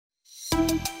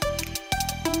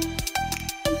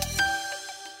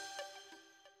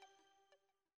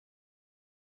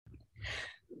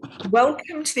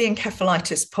Welcome to the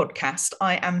Encephalitis podcast.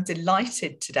 I am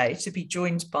delighted today to be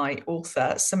joined by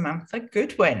author Samantha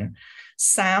Goodwin.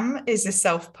 Sam is a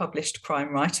self-published crime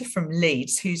writer from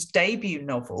Leeds whose debut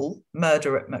novel,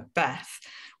 Murder at Macbeth,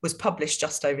 was published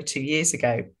just over 2 years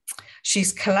ago.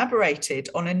 She's collaborated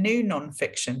on a new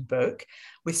non-fiction book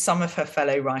with some of her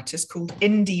fellow writers called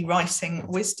Indie Writing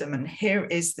Wisdom, and here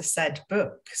is the said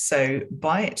book. So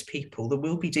buy it, people. There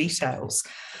will be details.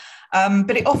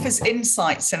 But it offers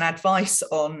insights and advice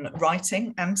on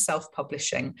writing and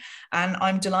self-publishing. And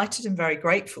I'm delighted and very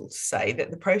grateful to say that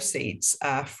the proceeds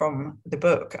from the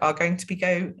book are going to be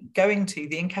going to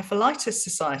the Encephalitis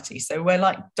Society. So we're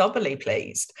like doubly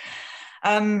pleased.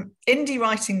 Indie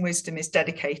Writing Wisdom is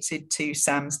dedicated to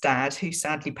Sam's dad, who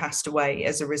sadly passed away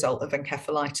as a result of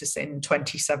encephalitis in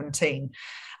 2017.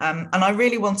 And I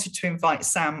really wanted to invite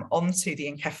Sam onto the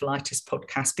Encephalitis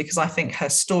podcast because I think her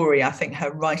story, I think her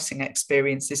writing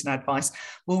experiences and advice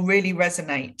will really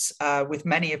resonate with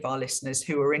many of our listeners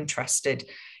who are interested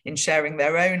in sharing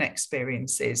their own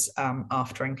experiences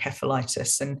after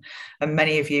encephalitis. And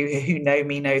many of you who know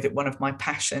me know that one of my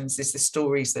passions is the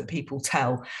stories that people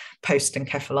tell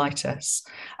post-encephalitis.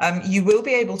 You will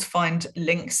be able to find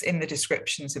links in the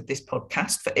descriptions of this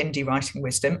podcast for Indie Writing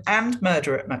Wisdom and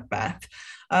Murder at Macbeth.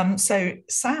 So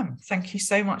Sam, thank you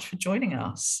so much for joining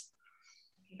us.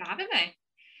 Thank you for having me.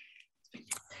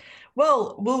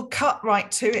 Well, we'll cut right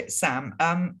to it, Sam.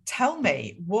 Tell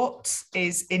me, what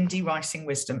is Indie Writing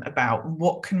Wisdom about?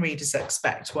 What can readers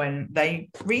expect when they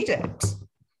read it?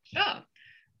 Sure.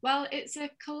 Well, it's a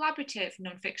collaborative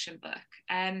non-fiction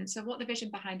book. So what the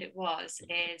vision behind it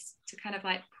is to kind of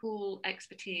like pool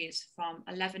expertise from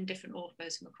 11 different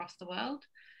authors from across the world.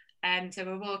 So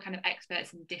we're all kind of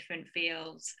experts in different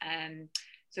fields.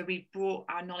 So we brought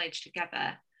our knowledge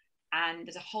together, and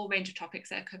there's a whole range of topics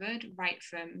that are covered, right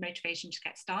from motivation to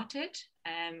get started,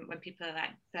 when people are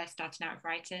like first starting out with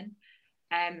writing,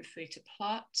 through to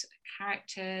plot,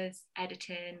 characters,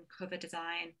 editing, cover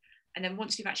design. And then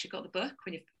once you've actually got the book,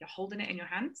 when you're holding it in your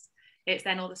hands, it's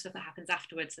then all the stuff that happens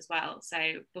afterwards as well. So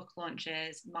book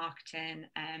launches, marketing,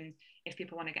 if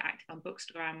people want to get active on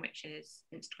Bookstagram, which is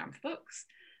Instagram for books.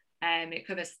 It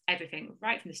covers everything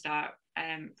right from the start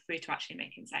through to actually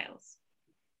making sales.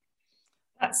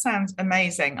 That sounds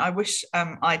amazing. I wish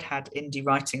I'd had Indie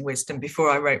Writing Wisdom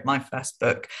before I wrote my first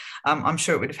book. I'm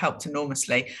sure it would have helped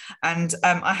enormously. And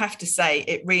I have to say,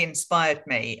 it re-inspired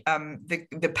me.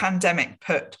 The pandemic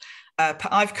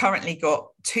I've currently got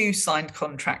 2 signed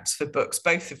contracts for books,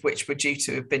 both of which were due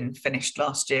to have been finished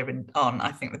last year and on.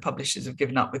 I think the publishers have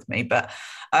given up with me, but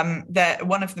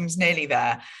one of them's nearly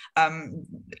there.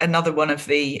 Another one of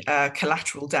the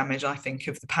collateral damage, I think,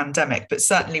 of the pandemic. But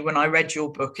certainly when I read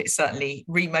your book, it certainly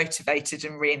re-motivated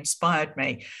and re-inspired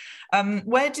me.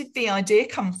 Where did the idea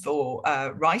come for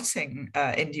writing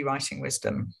Indie Writing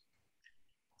Wisdom?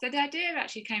 So the idea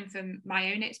actually came from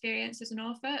my own experience as an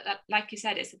author. Like you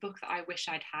said, it's a book that I wish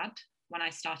I'd had when I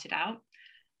started out,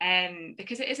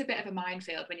 because it is a bit of a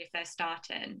minefield when you're first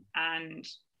starting, and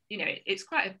you know it's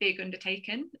quite a big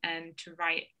undertaking to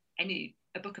write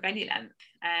a book of any length.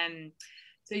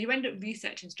 So you end up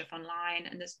researching stuff online,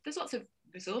 and there's lots of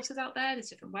resources out there. There's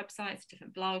different websites,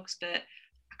 different blogs, but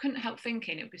I couldn't help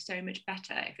thinking it would be so much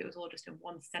better if it was all just in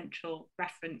one central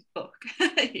reference book.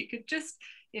 You could just,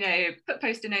 put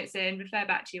post-it notes in, refer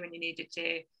back to you when you needed to,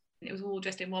 and it was all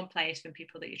just in one place from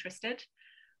people that you trusted.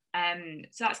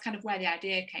 So that's kind of where the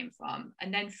idea came from.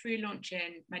 And then through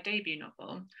launching my debut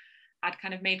novel, I'd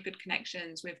kind of made good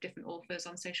connections with different authors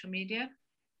on social media.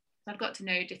 So I'd got to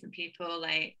know different people,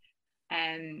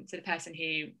 so the person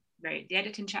who wrote the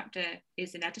editing chapter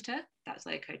is an editor. That's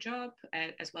like her job,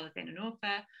 as well as being an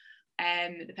author.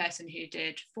 The person who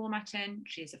did formatting,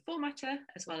 she's a formatter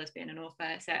as well as being an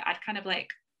author. So I'd kind of like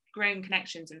grown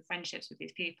connections and friendships with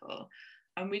these people.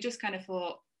 And we just kind of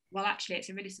thought, well, actually, it's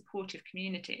a really supportive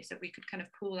community. So we could kind of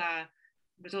pool our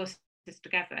resources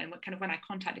together. And kind of when I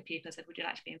contacted people, I said, would you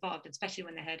like to be involved? And especially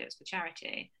when they heard it was for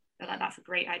charity, they're like, that's a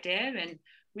great idea. And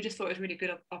we just thought it was a really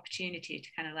good opportunity to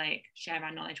kind of like share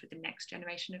our knowledge with the next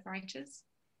generation of writers.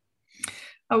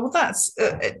 Oh, well, that's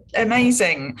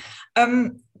amazing.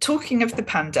 Talking of the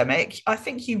pandemic, I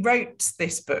think you wrote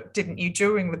this book, didn't you,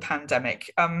 during the pandemic?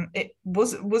 It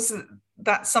was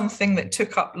that something that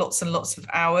took up lots and lots of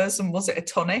hours, and was it a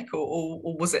tonic or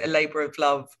was it a labour of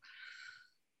love?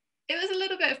 It was a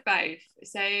little bit of both.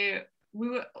 So we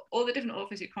were, all the different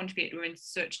authors who contributed were in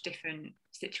such different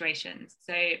situations.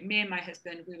 So me and my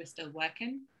husband, we were still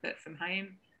working, but from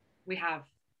home. We have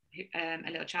a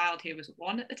little child who was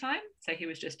 1 at the time, so he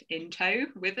was just in tow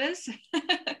with us.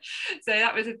 So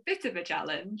that was a bit of a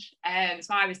challenge.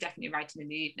 So I was definitely writing in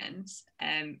the evenings,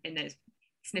 in those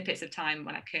snippets of time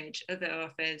when I could. Other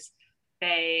authors,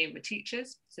 they were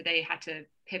teachers, so they had to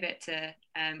pivot to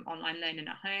online learning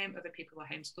at home. Other people were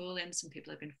homeschooling, some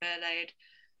people have been furloughed.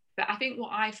 But I think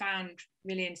what I found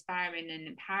really inspiring and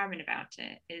empowering about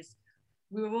it is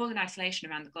we were all in isolation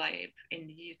around the globe, in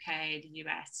the UK, the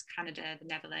US, Canada, the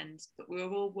Netherlands, but we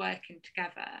were all working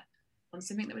together on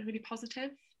something that was really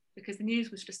positive, because the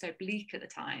news was just so bleak at the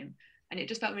time. And it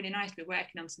just felt really nice to be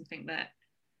working on something that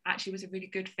actually was a really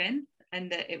good thing,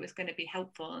 and that it was going to be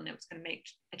helpful, and it was going to make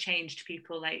a change to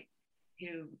people like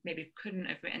who maybe couldn't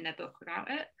have written their book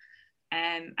without it.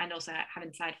 And also having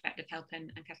the side effect of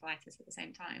helping encephalitis at the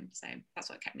same time. So that's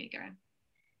what kept me going.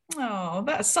 Oh,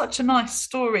 that's such a nice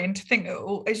story. And to think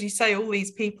that, as you say, all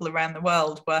these people around the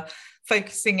world were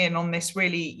focusing in on this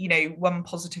really, one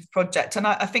positive project. And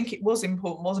I think it was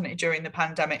important, wasn't it, during the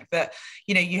pandemic, that,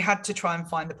 you had to try and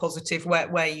find the positive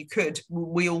where you could.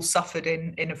 We all suffered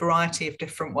in a variety of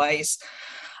different ways.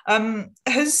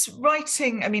 Has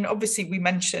writing, obviously we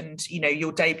mentioned,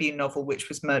 your debut novel, which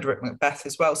was Murder at Macbeth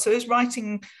as well. So is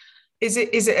writing, is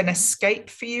it an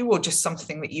escape for you, or just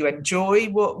something that you enjoy?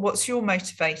 What's your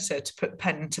motivator to put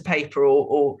pen to paper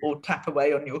or tap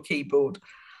away on your keyboard?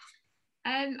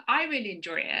 I really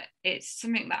enjoy it. It's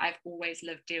something that I've always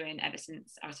loved doing ever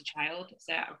since I was a child.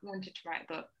 So I've wanted to write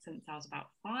a book since I was about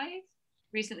 5.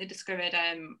 Recently discovered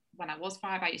when I was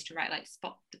 5, I used to write like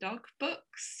Spot the Dog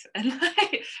books, and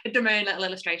like I'd done my own little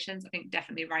illustrations. I think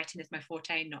definitely writing is my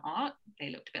forte, not art. They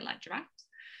looked a bit like giraffes.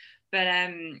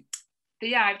 But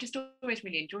yeah, I've just always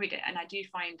really enjoyed it, and I do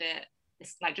find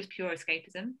it's like just pure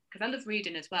escapism, because I love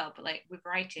reading as well, but like with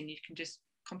writing you can just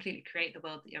completely create the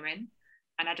world that you're in,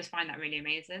 and I just find that really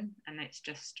amazing, and it's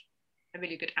just a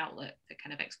really good outlet for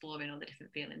kind of exploring all the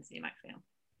different feelings that you might feel.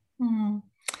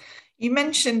 You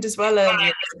mentioned as well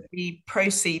earlier that the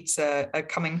proceeds are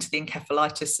coming to the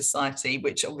Encephalitis Society,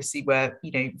 which obviously we're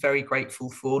very grateful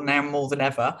for now more than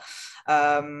ever.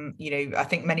 I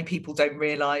think many people don't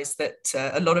realise that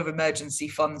a lot of emergency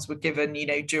funds were given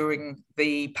during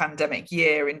the pandemic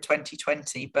year in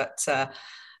 2020, but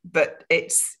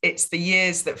it's the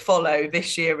years that follow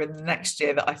this year and the next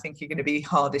year that I think are going to be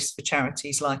hardest for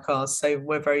charities like ours. So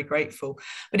we're very grateful.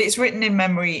 But it's written in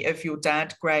memory of your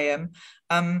dad, Graham.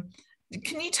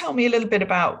 Can you tell me a little bit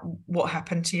about what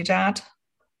happened to your dad?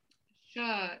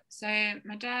 Sure. So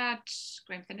my dad,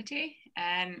 Graham Finnerty,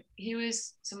 he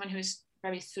was someone who was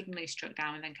very suddenly struck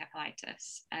down with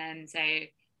encephalitis, and so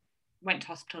went to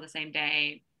hospital the same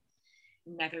day.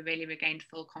 Never really regained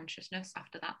full consciousness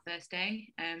after that first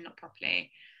day, not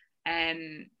properly.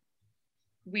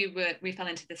 We fell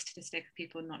into the statistic of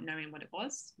people not knowing what it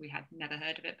was. We had never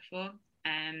heard of it before.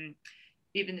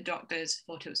 Even the doctors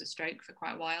thought it was a stroke for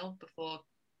quite a while before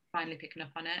finally picking up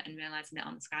on it and realizing it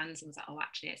on the scans, and was like, oh,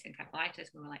 actually it's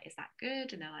encephalitis. And we were like, is that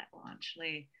good? And they're like, well,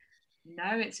 actually no,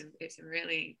 it's a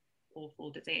really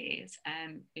awful disease.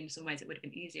 In some ways it would have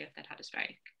been easier if they'd had a stroke.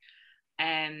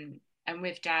 And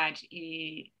with Dad,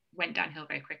 he went downhill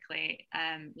very quickly,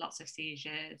 lots of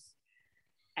seizures.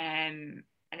 And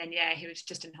then, yeah, he was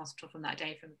just in hospital from that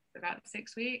day for about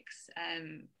 6 weeks,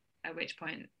 at which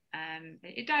point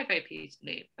it died very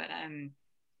peacefully. But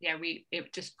yeah,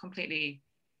 it just completely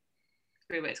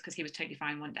threw us, because he was totally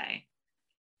fine one day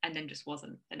and then just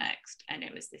wasn't the next. And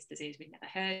it was this disease we'd never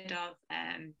heard of,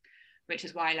 which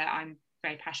is why I'm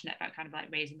very passionate about kind of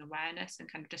like raising awareness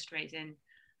and kind of just raising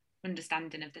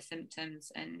understanding of the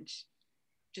symptoms, and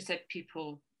just so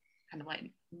people kind of like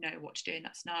know what to do in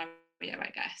that scenario,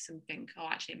 I guess, and think, oh,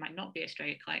 actually it might not be a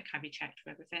stroke, like have you checked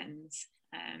for other things?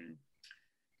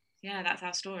 Yeah, that's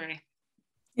our story.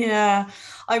 Yeah,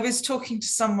 I was talking to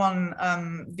someone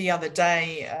the other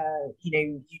day.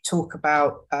 You talk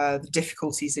about the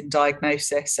difficulties in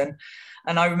diagnosis,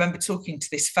 and I remember talking to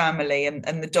this family, and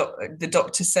the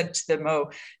doctor said to them, oh,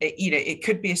 it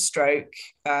could be a stroke,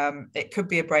 it could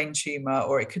be a brain tumor,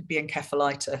 or it could be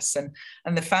encephalitis.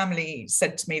 And the family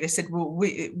said to me, they said, well,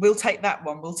 we'll take that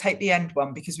one, we'll take the end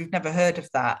one, because we've never heard of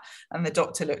that. And the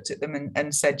doctor looked at them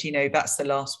and said, that's the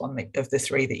last one of the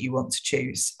 3 that you want to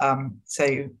choose.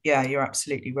 So yeah, you're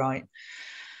absolutely right.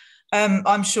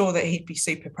 I'm sure that he'd be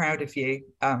super proud of you,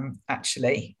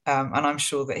 actually. And I'm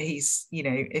sure that he's,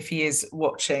 if he is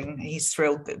watching, he's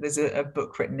thrilled that there's a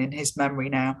book written in his memory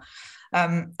now.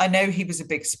 I know he was a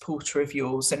big supporter of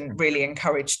yours and really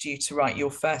encouraged you to write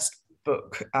your first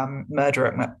book, Murder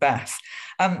at Macbeth.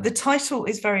 The title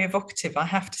is very evocative, I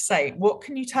have to say. What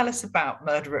can you tell us about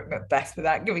Murder at Macbeth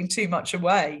without giving too much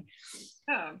away?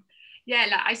 Oh, yeah,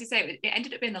 like as you say, it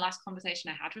ended up being the last conversation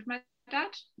I had with my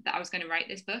dad that I was going to write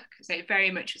this book. So it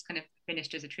very much was kind of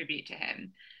finished as a tribute to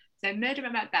him. So Murder by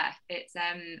Macbeth, it's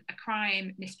a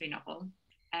crime mystery novel.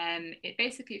 It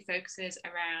basically focuses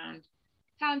around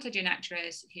a talented young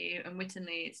actress who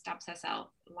unwittingly stabs herself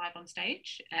live on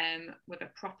stage with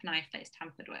a prop knife that is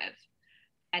tampered with.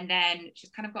 And then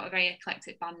she's kind of got a very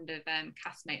eclectic band of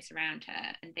castmates around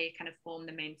her, and they kind of form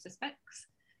the main suspects.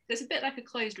 So it's a bit like a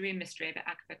closed room mystery, a bit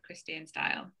Agatha Christie in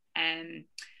style. And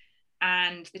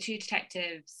the two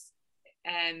detectives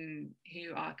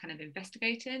who are kind of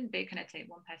investigating, they kind of take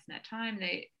one person at a time.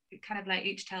 They kind of like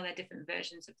each tell their different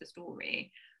versions of the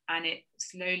story, and it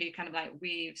slowly kind of like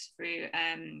weaves through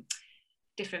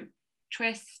different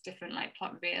twists, different like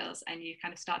plot reveals, and you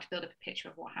kind of start to build up a picture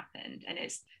of what happened. And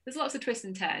there's lots of twists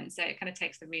and turns, so it kind of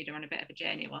takes the reader on a bit of a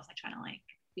journey whilst they're trying to like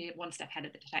be one step ahead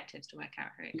of the detectives to work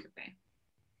out who it could be.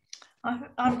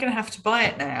 I'm going to have to buy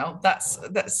it now. That's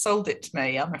sold it to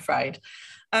me, I'm afraid.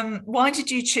 Why did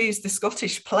you choose the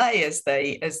Scottish play, as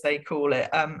they call it,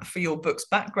 for your book's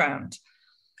background?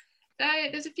 So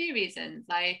there's a few reasons.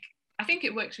 Like, I think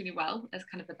it works really well as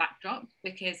kind of the backdrop,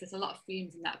 because there's a lot of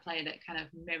themes in that play that kind of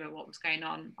mirror what was going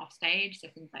on off stage. So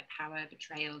things like power,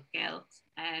 betrayal, guilt.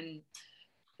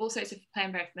 Also, it's a play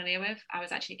I'm very familiar with. I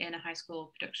was actually in a high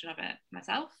school production of it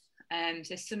myself.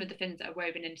 So some of the things that are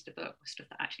woven into the book were stuff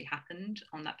that actually happened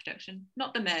on that production.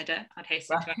 Not the murder, I'd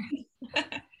hasten to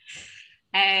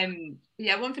add.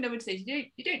 Yeah, one thing I would say is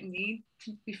you don't need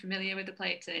to be familiar with the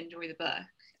play to enjoy the book.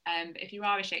 But if you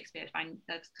are a Shakespeare fan,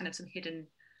 there's kind of some hidden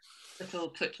little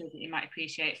touches that you might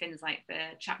appreciate. Things like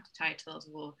the chapter titles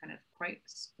or all kind of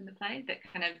quotes from the play that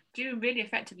kind of do really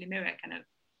effectively mirror kind of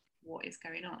what is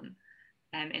going on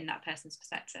in that person's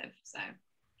perspective. So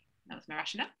that was my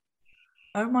rationale.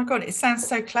 Oh my God, it sounds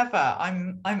so clever.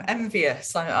 I'm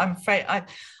envious. I'm afraid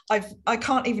I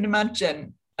can't even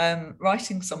imagine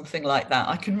writing something like that.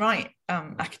 I can write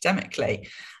academically,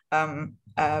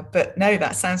 but no,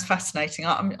 that sounds fascinating.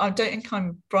 I don't think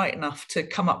I'm bright enough to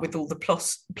come up with all the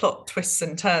plot twists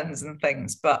and turns and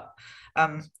things, but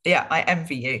yeah, I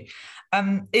envy you.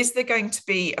 Is there going to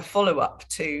be a follow-up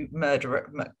to Murder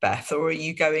at Macbeth, or are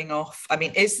you going off? I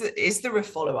mean, is there a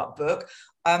follow-up book?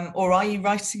 Or are you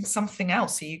writing something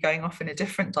else? Are you going off in a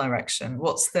different direction?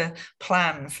 What's the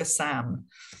plan for Sam?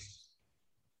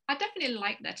 I definitely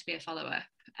like there to be a follow-up.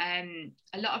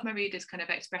 A lot of my readers kind of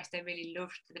expressed they really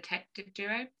loved the detective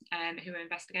duo who were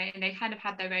investigating. They kind of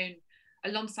had their own,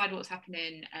 alongside what's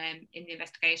happening in the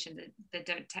investigation, the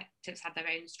detectives had their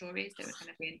own stories that were kind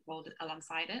of being told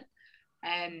alongside it.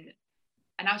 And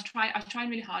I was trying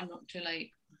really hard not to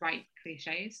like write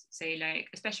cliches. So like,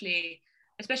 especially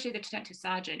the detective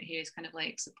sergeant who is kind of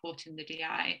like supporting the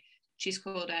DI. She's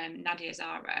called Nadia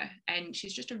Zara, and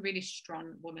she's just a really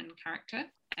strong woman character.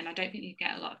 And I don't think you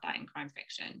get a lot of that in crime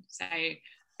fiction. So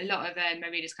a lot of my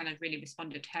readers kind of really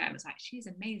responded to her and was like, she's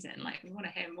amazing. Like, we want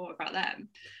to hear more about them.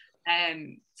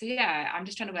 So yeah, I'm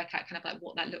just trying to work out kind of like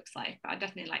what that looks like. But I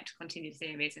definitely like to continue the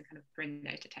series and kind of bring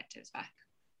those detectives back.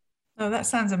 Oh, that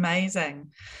sounds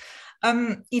amazing.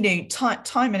 Time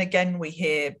and again, we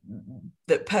hear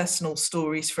that personal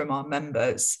stories from our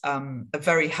members are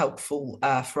very helpful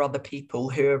for other people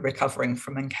who are recovering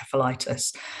from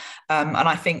encephalitis. And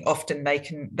I think often they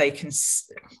can,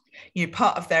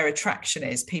 part of their attraction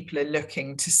is people are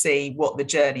looking to see what the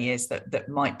journey is that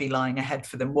might be lying ahead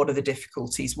for them. What are the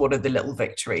difficulties? What are the little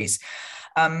victories?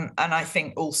 And I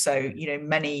think also,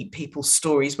 many people's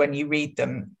stories, when you read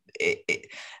them,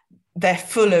 they're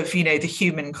full of, the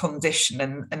human condition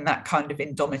and that kind of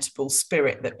indomitable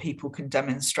spirit that people can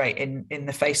demonstrate in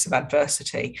the face of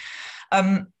adversity.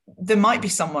 There might be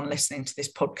someone listening to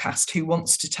this podcast who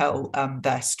wants to tell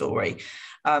their story.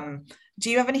 Do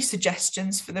you have any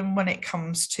suggestions for them when it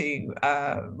comes to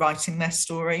writing their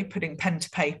story, putting pen to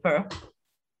paper?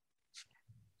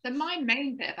 So my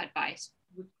main bit of advice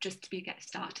would just be get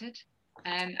started.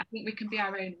 I think we can be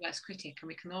our own worst critic, and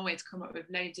we can always come up with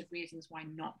loads of reasons why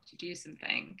not to do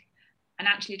something. And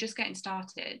actually just getting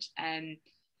started,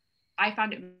 I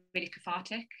found it really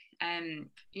cathartic.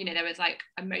 There was like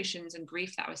emotions and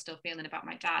grief that I was still feeling about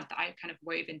my dad that I kind of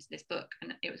wove into this book,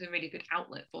 and it was a really good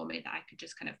outlet for me that I could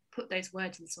just kind of put those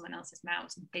words in someone else's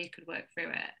mouths and they could work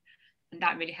through it. And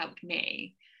that really helped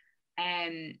me.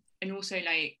 And also,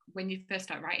 like, when you first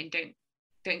start writing,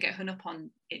 don't get hung up on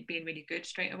it being really good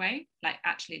straight away. Like,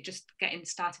 actually just getting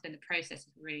started in the process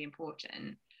is really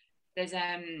important. There's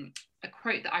a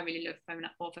quote that I really love from an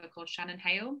author called Shannon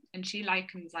Hale, and she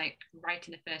likens like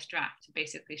writing a first draft to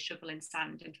basically shoveling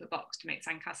sand into a box to make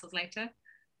sandcastles later.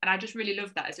 And I just really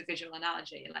love that as a visual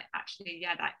analogy. Like, actually,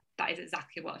 yeah, that is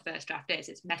exactly what a first draft is.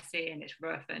 It's messy and it's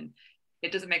rough, and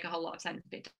it doesn't make a whole lot of sense,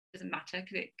 but it doesn't matter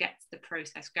because it gets the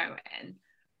process going.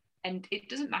 And it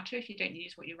doesn't matter if you don't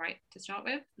use what you write to start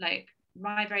with. Like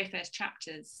my very first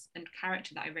chapters and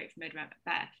character that I wrote for Murder at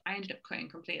Macbeth, I ended up cutting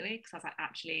completely because I was like,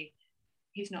 actually,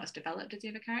 he's not as developed as the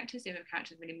other characters. The other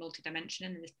characters are really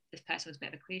multi-dimensional, and this person was a bit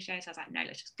of a cliche. So I was like, no,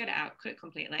 let's just get it out, cut it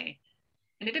completely.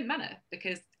 And it didn't matter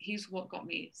because he's what got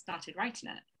me started writing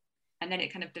it. And then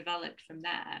it kind of developed from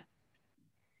there.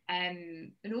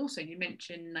 And also you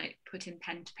mentioned like putting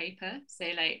pen to paper. So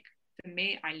like for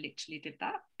me, I literally did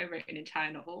that. I wrote an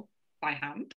entire novel by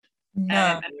hand.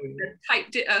 No. And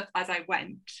typed it up as I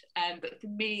went. But for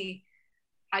me,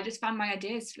 I just found my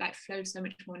ideas like flow so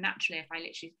much more naturally if I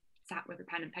literally sat with a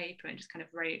pen and paper and just kind of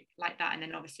wrote like that. And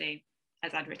then obviously,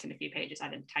 as I'd written a few pages, I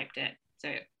then typed it. So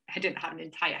I didn't have an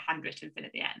entire handwritten thing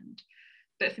at the end.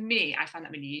 But for me, I found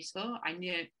that really useful.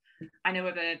 I know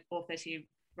other authors who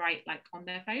write like on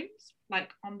their phones, like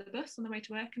on the bus on the way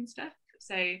to work and stuff.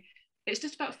 So it's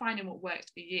just about finding what works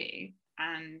for you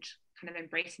and kind of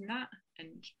embracing that.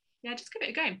 And yeah, just give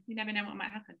it a go. You never know what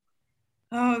might happen.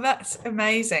 Oh, that's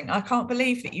amazing. I can't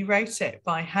believe that you wrote it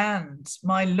by hand.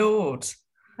 My Lord.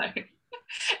 It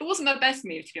wasn't my best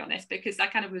move, to be honest, because I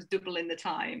kind of was doubling the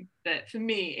time. But for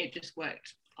me, it just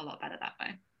worked a lot better that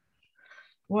way.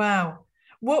 Wow.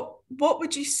 What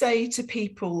would you say to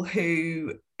people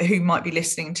who might be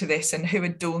listening to this and who are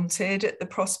daunted at the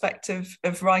prospect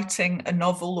of writing a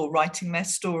novel or writing their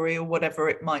story or whatever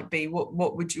it might be?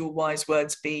 What would your wise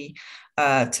words be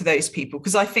to those people?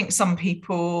 Because I think some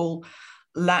people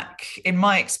lack, in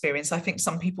my experience, I think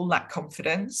some people lack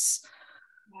confidence.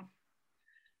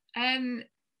 Yeah.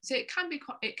 So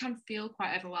it can feel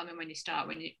quite overwhelming when you start,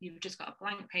 when you've just got a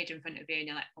blank page in front of you and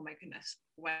you're like, oh my goodness,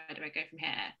 where do I go from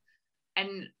here?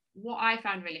 And what I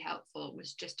found really helpful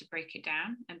was just to break it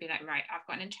down and be like, right, I've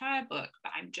got an entire book,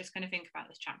 but I'm just going to think about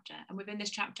this chapter. And within this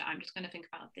chapter, I'm just going to think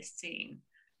about this scene.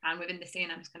 And within the scene,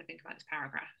 I'm just going to think about this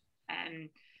paragraph. And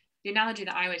the analogy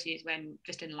that I always use when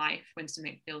just in life, when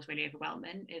something feels really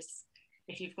overwhelming, is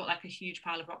if you've got like a huge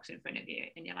pile of rocks in front of you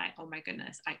and you're like, oh my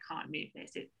goodness, I can't move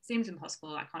this. It seems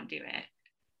impossible. I can't do it.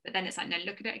 But then it's like, no,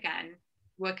 look at it again,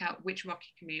 work out which rock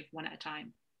you can move one at a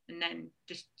time, and then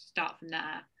just start from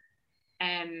there.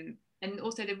 And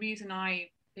also the reason I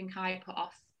think I put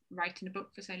off writing a book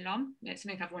for so long, it's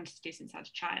something I've wanted to do since I was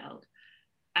a child.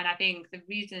 And I think the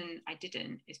reason I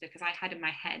didn't is because I had in my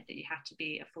head that you had to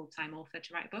be a full-time author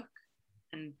to write a book.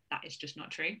 And that is just not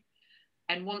true.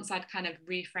 And once I'd kind of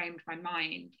reframed my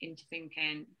mind into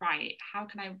thinking, right, how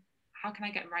can I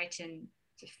get writing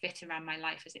to fit around my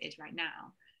life as it is right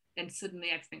now? Then suddenly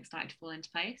everything started to fall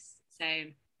into place. So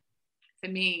for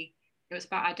me, it was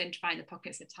about identifying the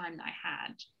pockets of time that I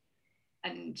had.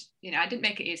 And, you know, I didn't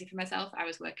make it easy for myself. I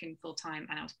was working full time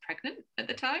and I was pregnant at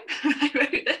the time when I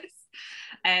wrote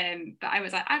this. But I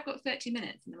was like, I've got 30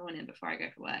 minutes in the morning before I go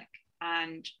for work.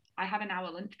 And I have an hour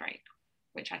lunch break,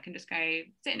 which I can just go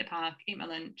sit in the park, eat my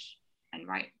lunch and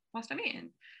write whilst I'm eating.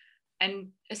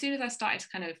 And as soon as I started to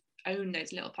kind of own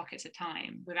those little pockets of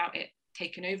time without it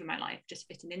taking over my life, just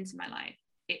fitting into my life,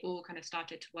 it all kind of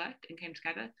started to work and came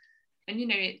together. And, you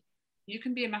know, you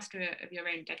can be a master of your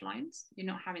own deadlines. You're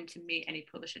not having to meet any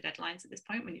publisher deadlines at this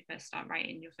point when you first start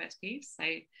writing your first piece. So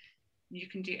you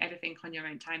can do everything on your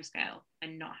own timescale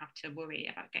and not have to worry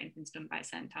about getting things done by a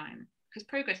certain time, because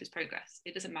progress is progress.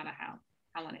 It doesn't matter how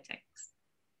long it takes.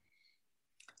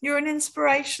 You're an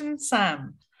inspiration,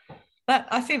 Sam.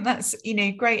 I think that's, you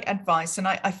know, great advice. And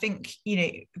I think, you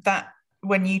know, that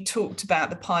when you talked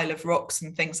about the pile of rocks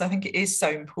and things, I think it is so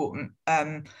important.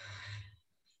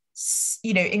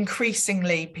 You know,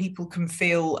 increasingly people can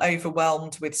feel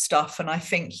overwhelmed with stuff, and I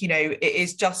think, you know, it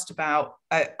is just about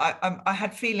I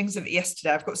had feelings of it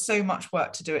yesterday. I've got so much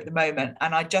work to do at the moment,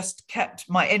 and I just kept,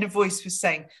 my inner voice was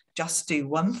saying, just do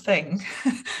one thing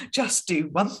just do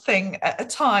one thing at a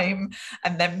time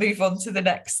and then move on to the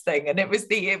next thing. And it was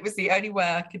the only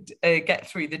way I could get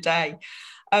through the day.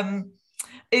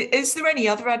 Is there any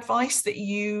other advice that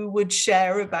you would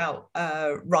share about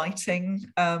writing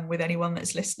with anyone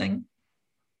that's listening?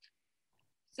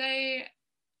 So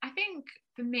I think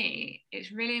for me,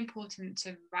 it's really important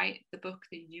to write the book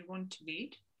that you want to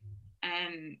read,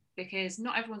 because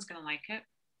not everyone's going to like it,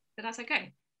 but that's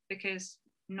okay, because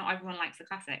not everyone likes the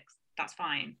classics. That's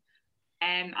fine.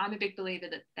 I'm a big believer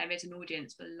that there is an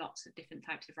audience for lots of different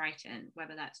types of writing,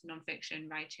 whether that's non-fiction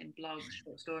writing, blogs,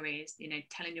 short stories, you know,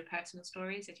 telling your personal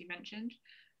stories, as you mentioned.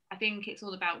 I think it's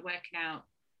all about working out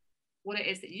what it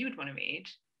is that you would want to read,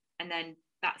 and then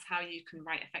that's how you can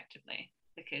write effectively,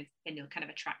 because then you'll kind of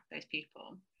attract those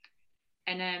people.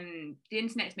 And the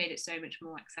internet has made it so much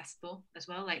more accessible as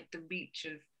well. Like the reach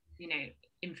of, you know,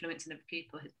 influencing other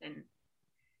people has been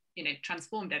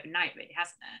transformed overnight, really,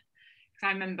 hasn't it? Because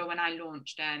I remember when I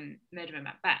launched Murder and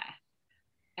Macbeth,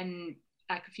 and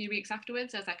like a few weeks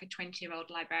afterwards, there was like a 20-year-old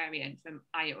librarian from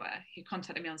Iowa who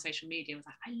contacted me on social media and was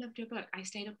like, I loved your book. I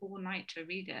stayed up all night to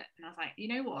read it. And I was like, you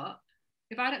know what?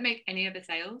 If I don't make any other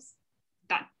sales,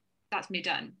 that's me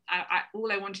done. All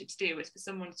I wanted to do was for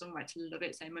someone somewhere to love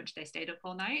it so much they stayed up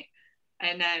all night.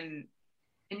 And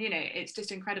it's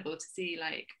just incredible to see,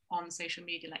 like, on social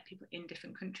media, like, people in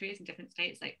different countries and different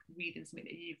states, like, reading something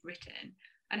that you've written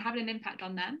and having an impact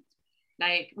on them.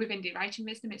 Like, with Indie Writing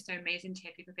Wisdom, it's so amazing to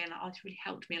hear people being like, oh, it's really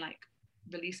helped me, like,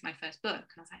 release my first book. And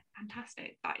I was like,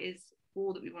 fantastic. That is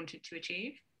all that we wanted to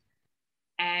achieve.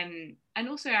 And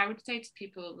also, I would say to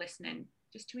people listening,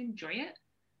 just to enjoy it.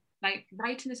 Like,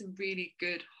 writing is a really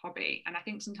good hobby. And I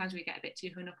think sometimes we get a bit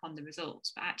too hung up on the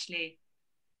results, but actually,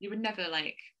 you would never,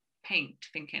 like, paint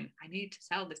thinking, I need to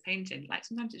sell this painting. Like,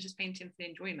 sometimes it's just painting for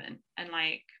enjoyment. And,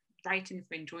 like, writing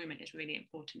for enjoyment is really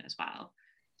important as well.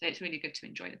 So it's really good to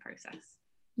enjoy the process.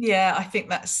 Yeah, I think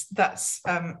that's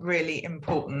really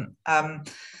important.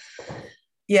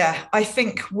 Yeah, I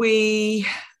think we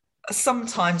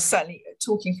sometimes, certainly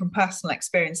talking from personal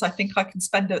experience, I think I can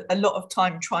spend a lot of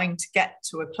time trying to get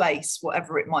to a place,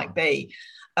 whatever it might be.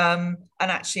 And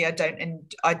actually, I don't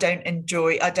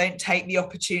take the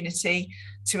opportunity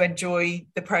to enjoy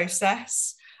the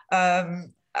process.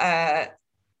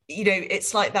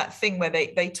 It's like that thing where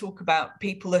they talk about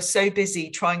people are so busy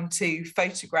trying to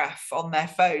photograph on their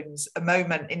phones a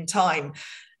moment in time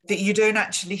that you don't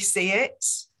actually see it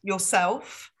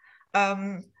yourself.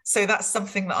 So that's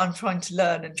something that I'm trying to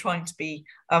learn and trying to be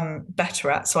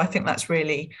better at. So I think that's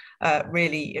really,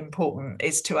 really important,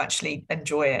 is to actually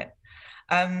enjoy it.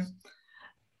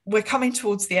 We're coming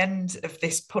towards the end of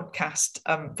this podcast,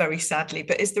 very sadly,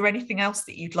 but is there anything else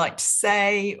that you'd like to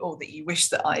say or that you wish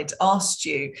that I'd asked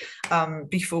you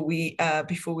before we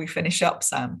finish up,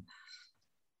 Sam?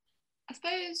 I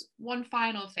suppose one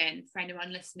final thing for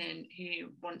anyone listening who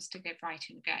wants to give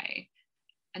writing a go,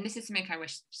 and this is something I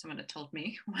wish someone had told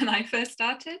me when I first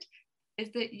started,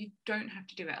 is that you don't have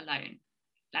to do it alone.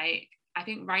 Like, I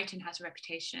think writing has a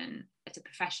reputation as a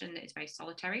profession that is very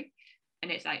solitary.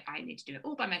 And it's like, I need to do it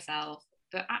all by myself.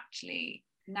 But actually,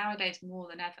 nowadays, more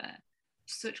than ever,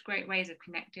 such great ways of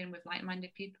connecting with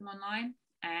like-minded people online.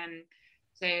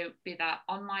 So be that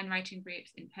online writing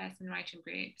groups, in-person writing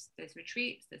groups, there's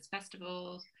retreats, there's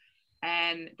festivals.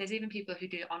 There's even people who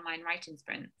do online writing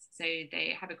sprints. So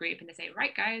they have a group and they say,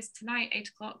 right, guys, tonight, 8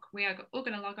 o'clock, we are all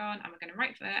going to log on and we're going to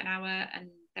write for an hour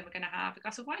and then we're going to have a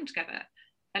glass of wine together.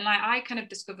 And like, I kind of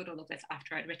discovered all of this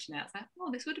after I'd written it. I was like, oh,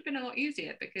 this would have been a lot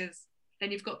easier, because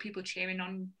then you've got people cheering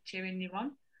you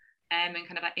on, and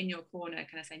kind of like in your corner,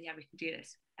 kind of saying, yeah, we can do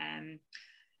this. So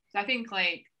I think,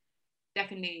 like,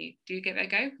 definitely do give it a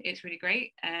go. It's really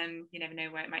great. You never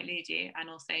know where it might lead you. And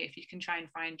also, if you can try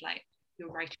and find like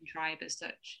your writing tribe as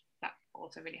such, that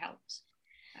also really helps.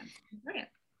 Brilliant.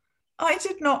 I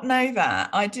did not know that.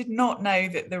 I did not know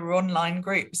that there were online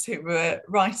groups who were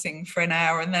writing for an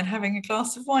hour and then having a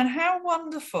glass of wine. How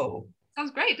wonderful.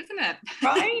 Sounds great, doesn't it?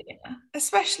 Right?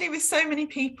 Especially with so many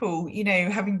people,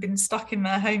 having been stuck in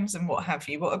their homes and what have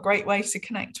you. What a great way to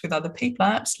connect with other people.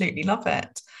 I absolutely love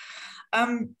it.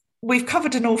 We've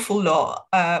covered an awful lot.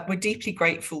 We're deeply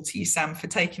grateful to you, Sam, for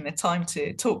taking the time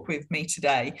to talk with me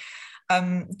today.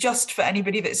 Just for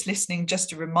anybody that's listening,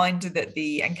 just a reminder that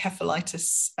the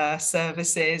encephalitis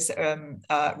services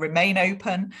remain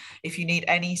open. If you need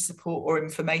any support or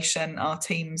information, our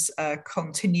teams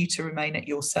continue to remain at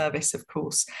your service, of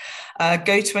course.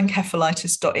 Go to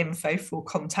encephalitis.info for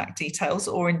contact details,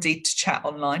 or indeed to chat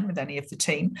online with any of the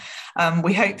team.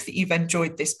 We hope that you've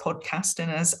enjoyed this podcast, and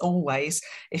as always,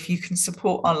 if you can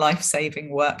support our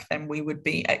life-saving work, then we would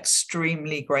be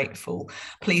extremely grateful.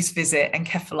 Please visit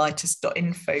encephalitis.info/donate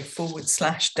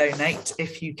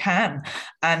if you can.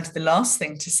 And the last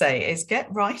thing to say is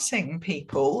get writing,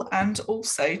 people, and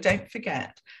also don't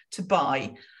forget to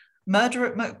buy Murder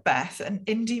at Macbeth and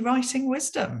Indie Writing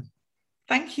Wisdom.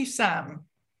 Thank you, Sam.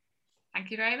 Thank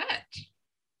you very much.